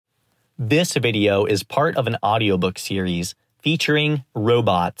This video is part of an audiobook series featuring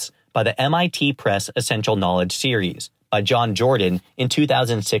Robots by the MIT Press Essential Knowledge series by John Jordan in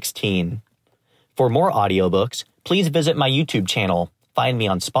 2016. For more audiobooks, please visit my YouTube channel, find me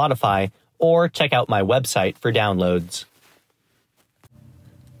on Spotify, or check out my website for downloads.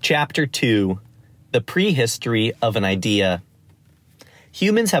 Chapter 2: The Prehistory of an Idea.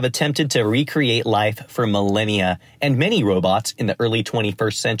 Humans have attempted to recreate life for millennia, and many robots in the early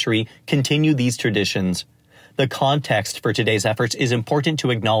 21st century continue these traditions. The context for today's efforts is important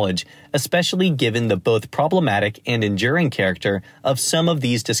to acknowledge, especially given the both problematic and enduring character of some of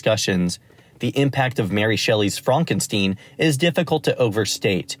these discussions. The impact of Mary Shelley's Frankenstein is difficult to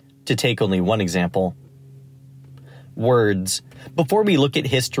overstate, to take only one example. Words. Before we look at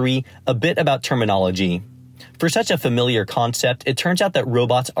history, a bit about terminology. For such a familiar concept, it turns out that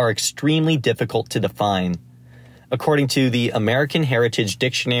robots are extremely difficult to define. According to the American Heritage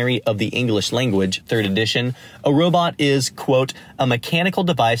Dictionary of the English Language, 3rd edition, a robot is, quote, a mechanical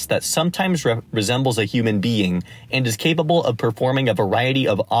device that sometimes resembles a human being and is capable of performing a variety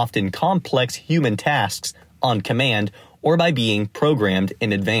of often complex human tasks on command or by being programmed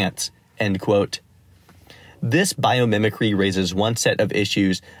in advance, end quote. This biomimicry raises one set of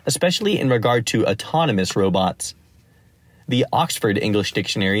issues, especially in regard to autonomous robots. The Oxford English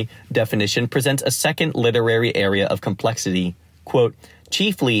Dictionary definition presents a second literary area of complexity, quote,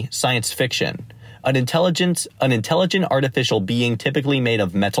 chiefly science fiction, an intelligent artificial being typically made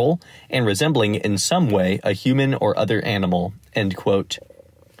of metal and resembling in some way a human or other animal, end quote.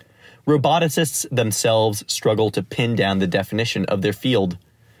 Roboticists themselves struggle to pin down the definition of their field.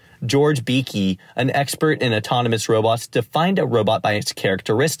 George Beakey, an expert in autonomous robots, defined a robot by its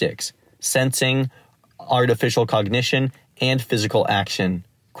characteristics: sensing, artificial cognition, and physical action.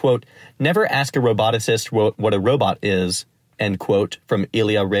 Quote, never ask a roboticist what a robot is, end quote, from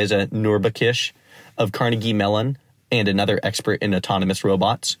Ilya Reza Nurbakish of Carnegie Mellon and another expert in autonomous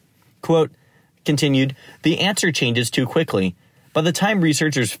robots. Quote, continued, the answer changes too quickly. By the time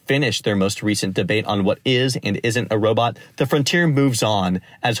researchers finish their most recent debate on what is and isn't a robot, the frontier moves on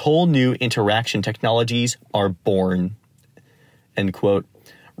as whole new interaction technologies are born. End quote.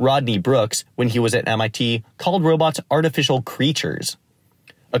 Rodney Brooks, when he was at MIT, called robots artificial creatures.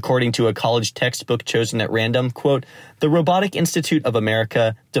 According to a college textbook chosen at random, quote, the Robotic Institute of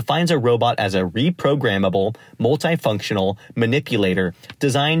America defines a robot as a reprogrammable, multifunctional manipulator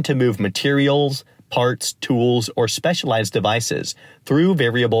designed to move materials, parts, tools, or specialized devices through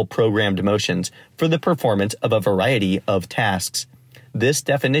variable programmed motions for the performance of a variety of tasks. This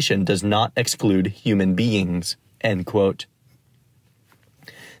definition does not exclude human beings, end quote.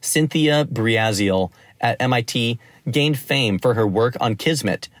 Cynthia Briaziel at MIT gained fame for her work on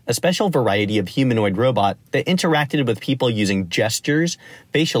Kismet, a special variety of humanoid robot that interacted with people using gestures,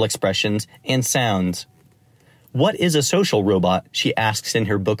 facial expressions, and sounds. What is a social robot? She asks in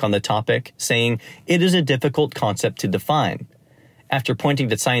her book on the topic, saying, it is a difficult concept to define. After pointing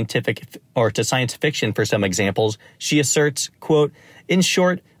to science fiction for some examples, she asserts, quote, in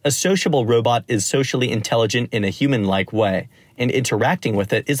short, a sociable robot is socially intelligent in a human-like way, and interacting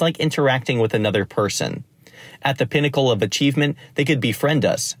with it is like interacting with another person. At the pinnacle of achievement, they could befriend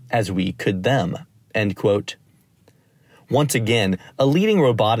us, as we could them, end quote. Once again, a leading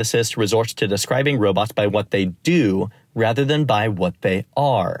roboticist resorts to describing robots by what they do rather than by what they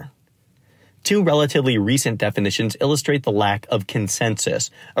are. Two relatively recent definitions illustrate the lack of consensus,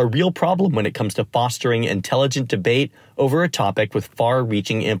 a real problem when it comes to fostering intelligent debate over a topic with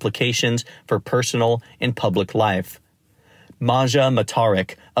far-reaching implications for personal and public life. Maja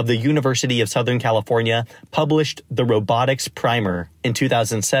Matarik of the University of Southern California published The Robotics Primer in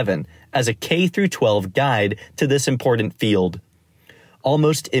 2007 as a K-12 guide to this important field.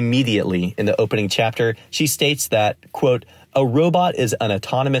 Almost immediately in the opening chapter, she states that, quote, a robot is an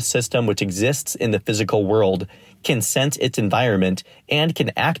autonomous system which exists in the physical world, can sense its environment, and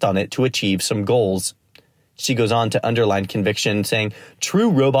can act on it to achieve some goals. She goes on to underline conviction, saying, true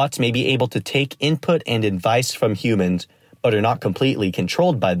robots may be able to take input and advice from humans, but are not completely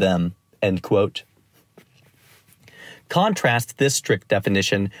controlled by them, end quote. Contrast this strict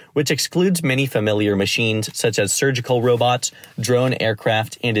definition, which excludes many familiar machines such as surgical robots, drone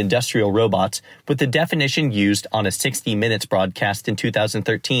aircraft, and industrial robots, with the definition used on a 60 Minutes broadcast in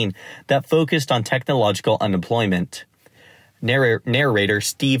 2013 that focused on technological unemployment. Narrator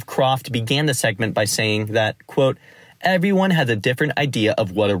Steve Croft began the segment by saying that, quote, everyone has a different idea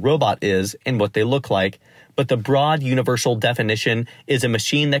of what a robot is and what they look like, but the broad universal definition is a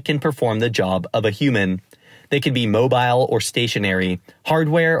machine that can perform the job of a human. They can be mobile or stationary,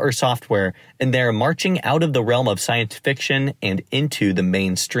 hardware or software, and they're marching out of the realm of science fiction and into the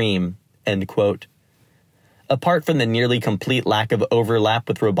mainstream, end quote. Apart from the nearly complete lack of overlap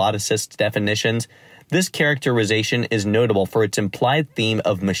with roboticists' definitions, this characterization is notable for its implied theme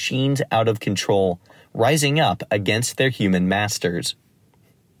of machines out of control, rising up against their human masters.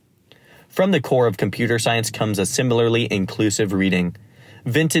 From the core of computer science comes a similarly inclusive reading.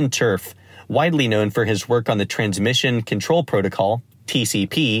 Vinton Cerf, widely known for his work on the Transmission Control Protocol,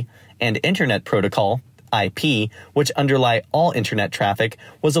 TCP, and Internet Protocol, IP, which underlie all Internet traffic,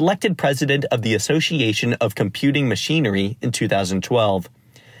 was elected president of the Association of Computing Machinery in 2012.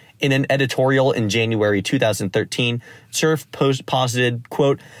 In an editorial in January 2013, Cerf posited,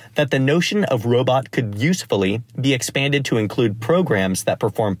 quote, that the notion of robot could usefully be expanded to include programs that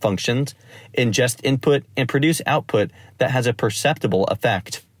perform functions, ingest input, and produce output that has a perceptible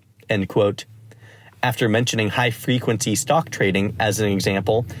effect, end quote. After mentioning high-frequency stock trading as an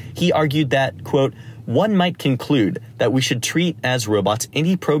example, he argued that, quote, one might conclude that we should treat as robots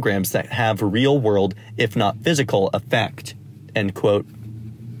any programs that have real-world, if not physical, effect, end quote.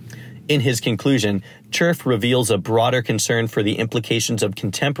 In his conclusion, Cerf reveals a broader concern for the implications of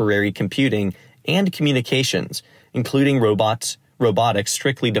contemporary computing and communications, including robotics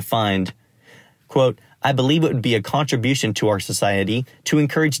strictly defined. Quote, I believe it would be a contribution to our society to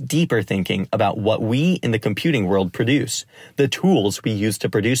encourage deeper thinking about what we in the computing world produce, the tools we use to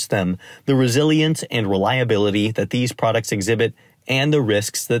produce them, the resilience and reliability that these products exhibit, and the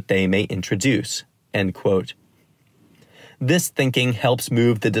risks that they may introduce, end quote. This thinking helps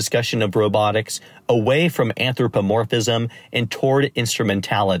move the discussion of robotics away from anthropomorphism and toward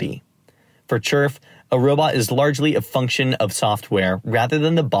instrumentality. For Cerf, a robot is largely a function of software rather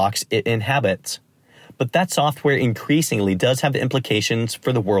than the box it inhabits. But that software increasingly does have implications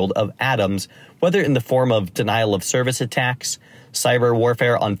for the world of atoms, whether in the form of denial-of-service attacks, cyber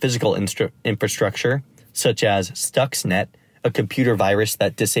warfare on physical infrastructure, such as Stuxnet, a computer virus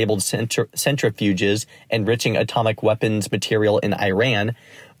that disabled centrifuges enriching atomic weapons material in Iran,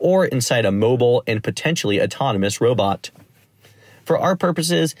 or inside a mobile and potentially autonomous robot. For our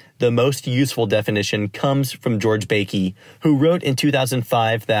purposes, the most useful definition comes from George Bakey, who wrote in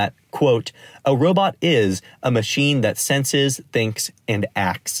 2005 that, quote, a robot is a machine that senses, thinks, and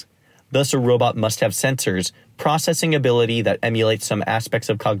acts. Thus, a robot must have sensors, processing ability that emulates some aspects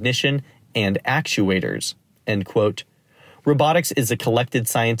of cognition, and actuators, end quote. Robotics is the collected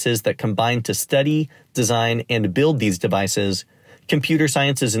sciences that combine to study, design, and build these devices. Computer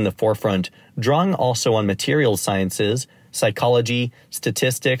science is in the forefront, drawing also on materials sciences, psychology,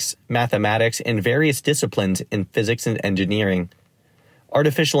 statistics, mathematics, and various disciplines in physics and engineering.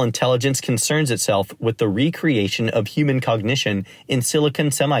 Artificial intelligence concerns itself with the recreation of human cognition in silicon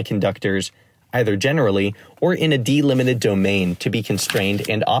semiconductors, either generally or in a delimited domain to be constrained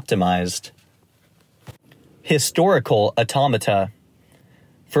and optimized. Historical automata.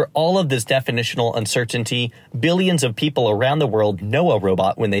 For all of this definitional uncertainty, billions of people around the world know a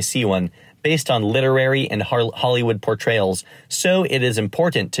robot when they see one, based on literary and Hollywood portrayals, so it is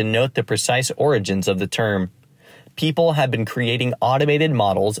important to note the precise origins of the term. People have been creating automated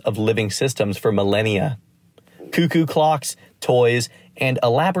models of living systems for millennia. Cuckoo clocks, toys, and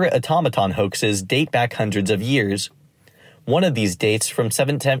elaborate automaton hoaxes date back hundreds of years. One of these dates from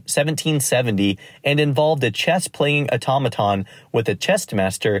 1770 and involved a chess-playing automaton with a chess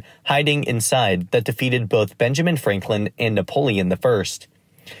master hiding inside that defeated both Benjamin Franklin and Napoleon I.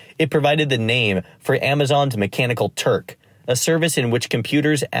 It provided the name for Amazon's Mechanical Turk, a service in which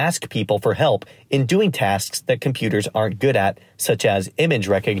computers ask people for help in doing tasks that computers aren't good at, such as image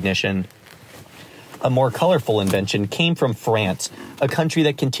recognition. A more colorful invention came from France, a country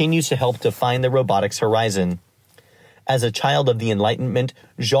that continues to help define the robotics horizon. As a child of the Enlightenment,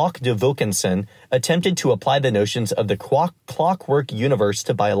 Jacques de Vaucanson attempted to apply the notions of the clockwork universe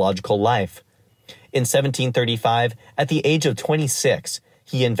to biological life. In 1735, at the age of 26,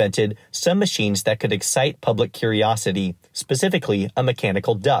 he invented some machines that could excite public curiosity, specifically a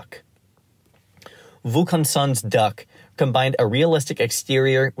mechanical duck. Vaucanson's duck combined a realistic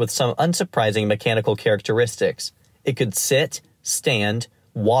exterior with some unsurprising mechanical characteristics. It could sit, stand,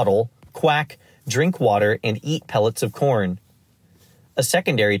 waddle, quack, drink water, and eat pellets of corn. A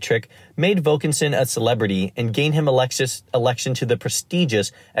secondary trick made Vaucanson a celebrity and gained him election to the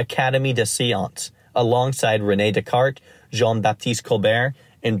prestigious Académie des Sciences, alongside René Descartes, Jean-Baptiste Colbert,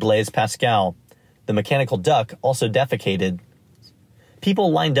 and Blaise Pascal. The mechanical duck also defecated.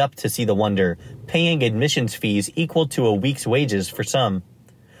 People lined up to see the wonder, paying admissions fees equal to a week's wages for some.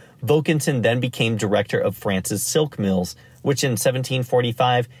 Vaucanson then became director of France's silk mills, which in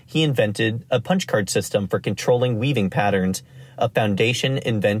 1745 he invented a punch card system for controlling weaving patterns, a foundation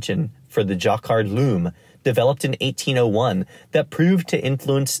invention for the jacquard loom, developed in 1801 that proved to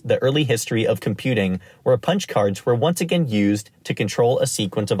influence the early history of computing, where punch cards were once again used to control a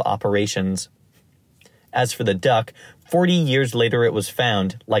sequence of operations. As for the duck, 40 years later it was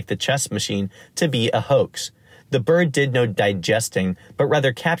found, like the chess machine, to be a hoax. The bird did no digesting, but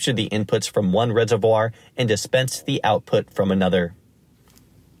rather captured the inputs from one reservoir and dispensed the output from another.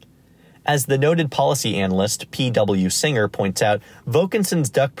 As the noted policy analyst P.W. Singer points out, Vaucanson's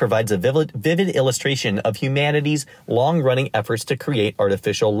duck provides a vivid illustration of humanity's long-running efforts to create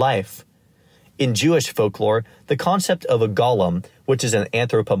artificial life. In Jewish folklore, the concept of a golem, which is an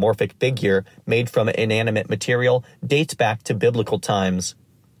anthropomorphic figure made from inanimate material, dates back to biblical times.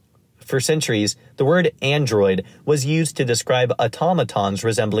 For centuries, the word android was used to describe automatons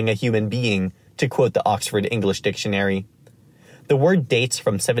resembling a human being, to quote the Oxford English Dictionary. The word dates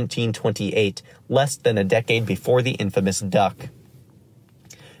from 1728, less than a decade before the infamous duck.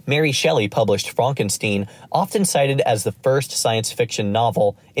 Mary Shelley published Frankenstein, often cited as the first science fiction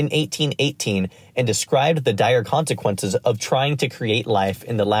novel, in 1818 and described the dire consequences of trying to create life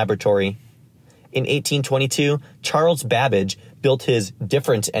in the laboratory. In 1822, Charles Babbage built his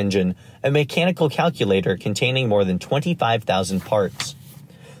difference engine, a mechanical calculator containing more than 25,000 parts.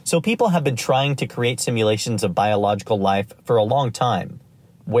 So people have been trying to create simulations of biological life for a long time.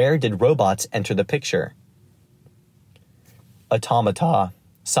 Where did robots enter the picture? Automata,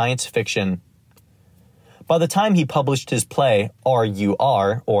 science fiction. By the time he published his play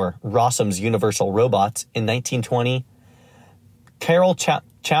R.U.R., or Rossum's Universal Robots, in 1920, Karel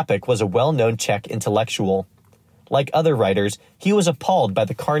Čapek was a well-known Czech intellectual. Like other writers, he was appalled by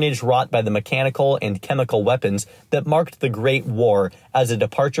the carnage wrought by the mechanical and chemical weapons that marked the Great War as a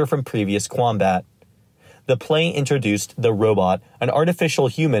departure from previous combat. The play introduced the robot, an artificial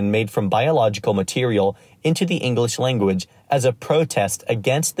human made from biological material, into the English language as a protest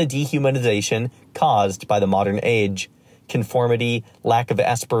against the dehumanization caused by the modern age. Conformity, lack of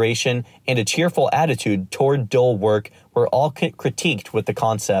aspiration, and a cheerful attitude toward dull work were all critiqued with the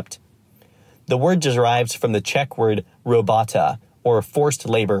concept. The word derives from the Czech word robota, or forced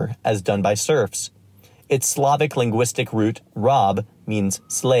labor, as done by serfs. Its Slavic linguistic root, rob, means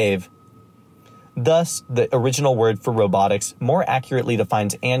slave. Thus, the original word for robotics more accurately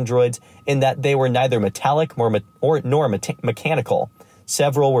defines androids in that they were neither metallic nor mechanical.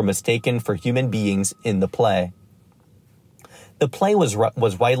 Several were mistaken for human beings in the play. The play was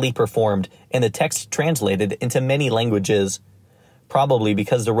widely performed and the text translated into many languages. Probably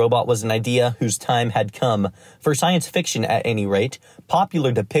because the robot was an idea whose time had come. For science fiction, at any rate,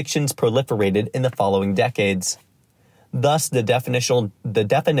 popular depictions proliferated in the following decades. Thus, the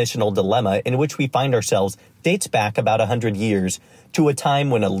definitional dilemma in which we find ourselves dates back about 100 years, to a time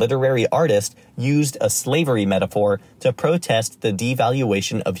when a literary artist used a slavery metaphor to protest the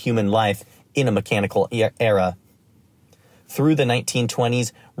devaluation of human life in a mechanical era. Through the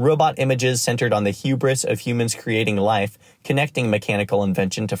 1920s, robot images centered on the hubris of humans creating life, connecting mechanical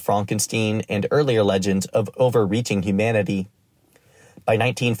invention to Frankenstein and earlier legends of overreaching humanity. By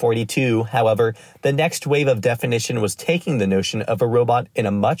 1942, however, the next wave of definition was taking the notion of a robot in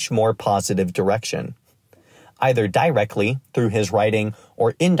a much more positive direction. Either directly, through his writing,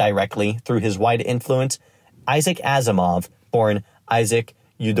 or indirectly, through his wide influence, Isaac Asimov, born Isaac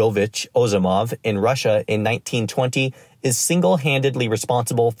Yudovich Asimov in Russia in 1920, is single-handedly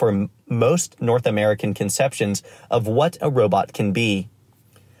responsible for most North American conceptions of what a robot can be.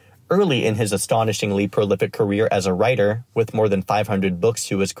 Early in his astonishingly prolific career as a writer, with more than 500 books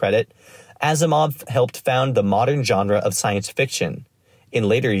to his credit, Asimov helped found the modern genre of science fiction. In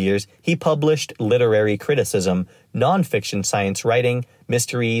later years, he published literary criticism, nonfiction science writing,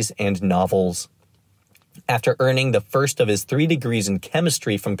 mysteries, and novels. After earning the first of his 3 degrees in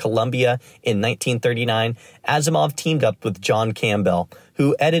chemistry from Columbia in 1939, Asimov teamed up with John Campbell,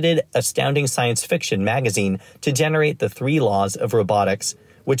 who edited Astounding Science Fiction magazine, to generate the 3 laws of robotics,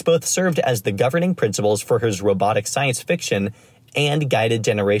 which both served as the governing principles for his robotic science fiction and guided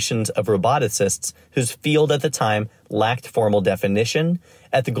generations of roboticists whose field at the time lacked formal definition,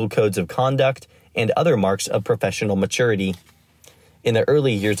 ethical codes of conduct, and other marks of professional maturity. In the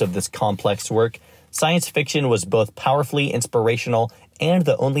early years of this complex work, science fiction was both powerfully inspirational and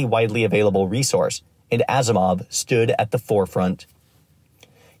the only widely available resource, and Asimov stood at the forefront.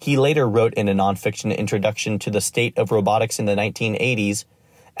 He later wrote in a nonfiction introduction to the state of robotics in the 1980s,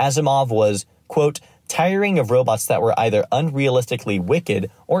 Asimov was, quote, tiring of robots that were either unrealistically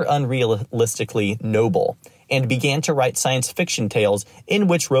wicked or unrealistically noble, and began to write science fiction tales in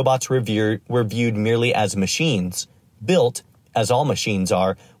which robots were viewed merely as machines, built, as all machines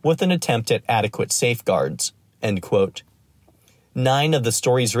are, with an attempt at adequate safeguards, end quote. 9 of the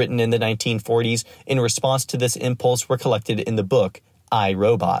stories written in the 1940s in response to this impulse were collected in the book I,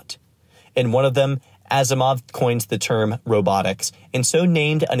 Robot. In one of them, Asimov coins the term robotics, and so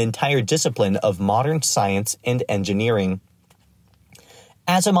named an entire discipline of modern science and engineering.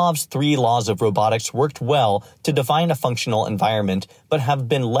 Asimov's 3 laws of robotics worked well to define a functional environment, but have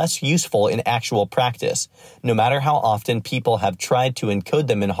been less useful in actual practice, no matter how often people have tried to encode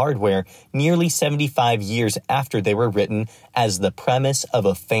them in hardware nearly 75 years after they were written as the premise of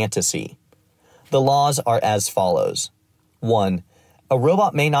a fantasy. The laws are as follows. 1. A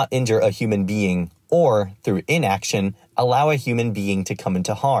robot may not injure a human being, or, through inaction, allow a human being to come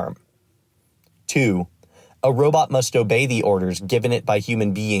into harm. 2. A robot must obey the orders given it by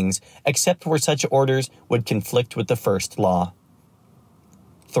human beings, except where such orders would conflict with the first law.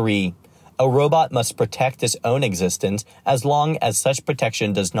 3. A robot must protect its own existence as long as such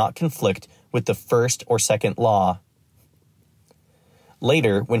protection does not conflict with the first or second law.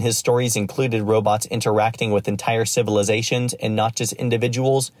 Later, when his stories included robots interacting with entire civilizations and not just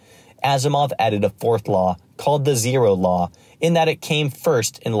individuals, Asimov added a 4th law, called the Zero Law, in that it came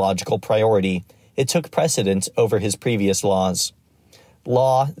first in logical priority. It took precedence over his previous laws.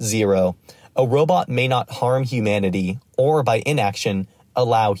 Law 0. A robot may not harm humanity, or by inaction,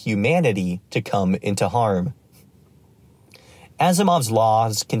 allow humanity to come into harm. Asimov's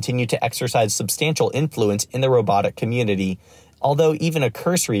laws continue to exercise substantial influence in the robotic community, although even a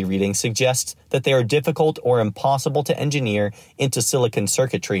cursory reading suggests that they are difficult or impossible to engineer into silicon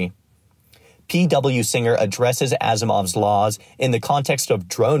circuitry. P.W. Singer addresses Asimov's laws in the context of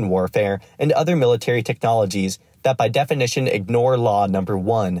drone warfare and other military technologies that by definition ignore law number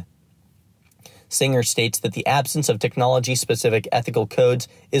 1. Singer states that the absence of technology-specific ethical codes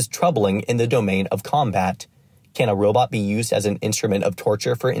is troubling in the domain of combat. Can a robot be used as an instrument of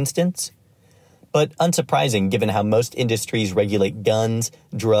torture, for instance? But unsurprising given how most industries regulate guns,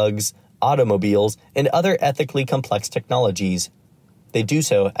 drugs, automobiles, and other ethically complex technologies. They do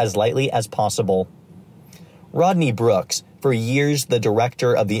so as lightly as possible. Rodney Brooks, for years the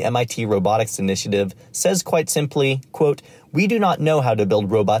director of the MIT Robotics Initiative, says quite simply, quote, "We do not know how to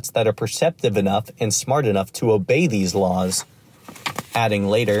build robots that are perceptive enough and smart enough to obey these laws." Adding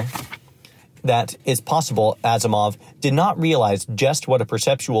later that it's possible Asimov did not realize just what a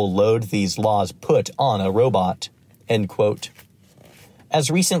perceptual load these laws put on a robot, end quote. As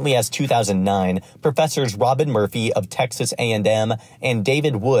recently as 2009, professors Robin Murphy of Texas A&M and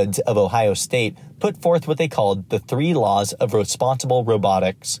David Woods of Ohio State put forth what they called the 3 laws of responsible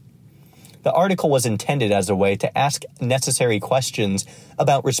robotics. The article was intended as a way to ask necessary questions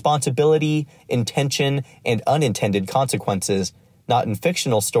about responsibility, intention, and unintended consequences, not in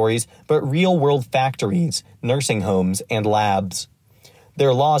fictional stories, but real-world factories, nursing homes, and labs.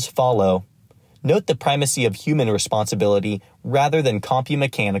 Their laws follow. Note the primacy of human responsibility rather than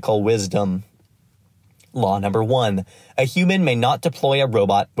compumechanical wisdom. Law number 1. A human may not deploy a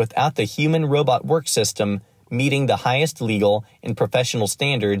robot without the human-robot work system meeting the highest legal and professional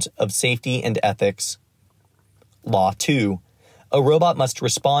standards of safety and ethics. Law 2. A robot must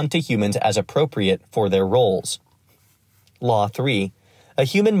respond to humans as appropriate for their roles. Law 3. A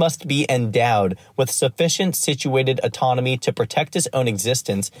human must be endowed with sufficient situated autonomy to protect his own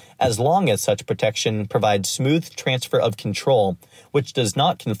existence as long as such protection provides smooth transfer of control, which does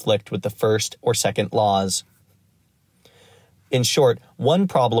not conflict with the first or second laws. In short, one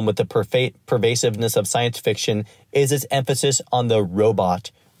problem with the pervasiveness of science fiction is its emphasis on the robot,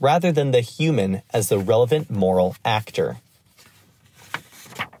 rather than the human as the relevant moral actor.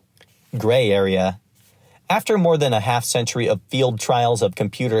 Gray area. After more than a half-century of field trials of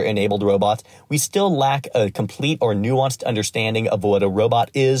computer-enabled robots, we still lack a complete or nuanced understanding of what a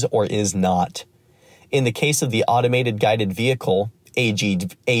robot is or is not. In the case of the Automated Guided Vehicle,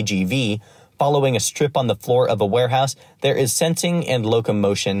 AGV, following a strip on the floor of a warehouse, there is sensing and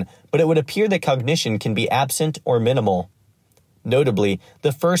locomotion, but it would appear that cognition can be absent or minimal. Notably,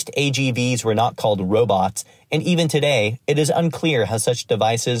 the first AGVs were not called robots, and even today, it is unclear how such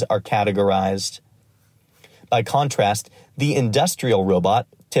devices are categorized. By contrast, the industrial robot,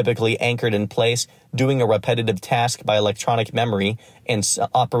 typically anchored in place, doing a repetitive task by electronic memory, and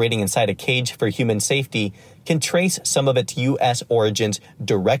operating inside a cage for human safety, can trace some of its U.S. origins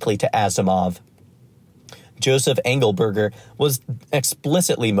directly to Asimov. Joseph Engelberger was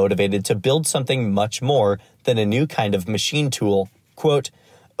explicitly motivated to build something much more than a new kind of machine tool. Quote,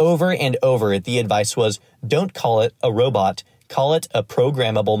 over and over, the advice was, don't call it a robot, call it a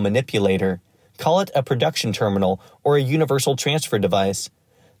programmable manipulator. Call it a production terminal or a universal transfer device.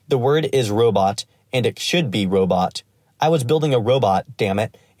 The word is robot, and it should be robot. I was building a robot, damn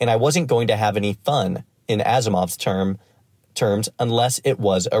it, and I wasn't going to have any fun, in Asimov's term, terms unless it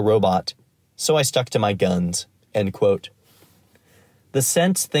was a robot. So I stuck to my guns." End quote. The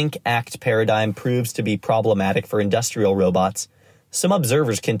sense, think, act paradigm proves to be problematic for industrial robots. Some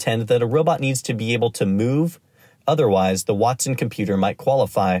observers contend that a robot needs to be able to move, otherwise the Watson computer might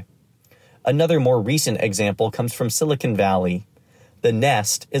qualify. Another more recent example comes from Silicon Valley. The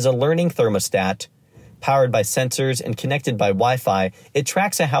Nest is a learning thermostat. Powered by sensors and connected by Wi-Fi, it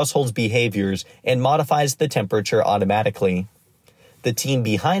tracks a household's behaviors and modifies the temperature automatically. The team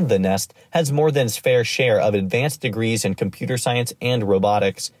behind the Nest has more than its fair share of advanced degrees in computer science and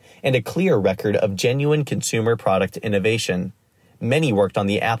robotics, and a clear record of genuine consumer product innovation. Many worked on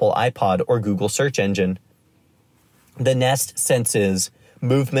the Apple iPod or Google search engine. The Nest senses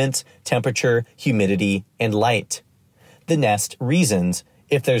movement, temperature, humidity, and light. The Nest reasons,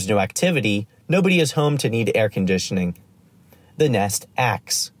 if there's no activity, nobody is home to need air conditioning. The Nest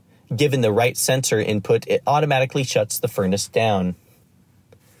acts. Given the right sensor input, it automatically shuts the furnace down.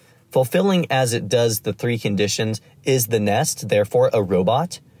 Fulfilling as it does the three conditions, is the Nest therefore a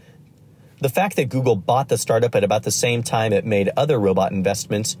robot? The fact that Google bought the startup at about the same time it made other robot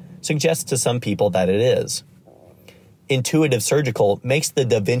investments suggests to some people that it is. Intuitive Surgical makes the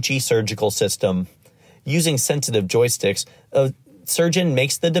Da Vinci surgical system. Using sensitive joysticks, a surgeon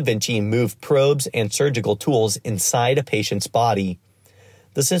makes the Da Vinci move probes and surgical tools inside a patient's body.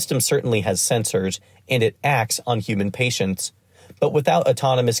 The system certainly has sensors, and it acts on human patients. But without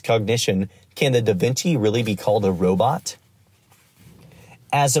autonomous cognition, can the Da Vinci really be called a robot?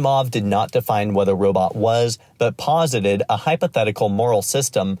 Asimov did not define what a robot was, but posited a hypothetical moral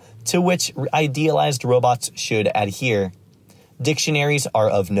system to which idealized robots should adhere. Dictionaries are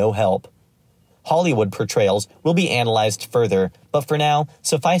of no help. Hollywood portrayals will be analyzed further, but for now,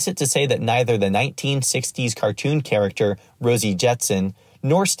 suffice it to say that neither the 1960s cartoon character Rosie Jetson,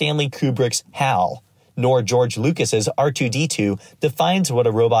 nor Stanley Kubrick's HAL, nor George Lucas's R2-D2 defines what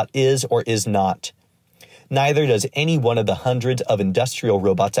a robot is or is not. Neither does any one of the hundreds of industrial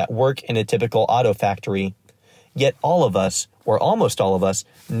robots at work in a typical auto factory. Yet all of us, or almost all of us,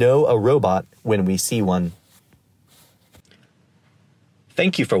 know a robot when we see one.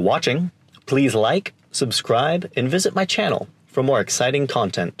 Thank you for watching. Please like, subscribe, and visit my channel for more exciting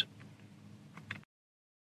content.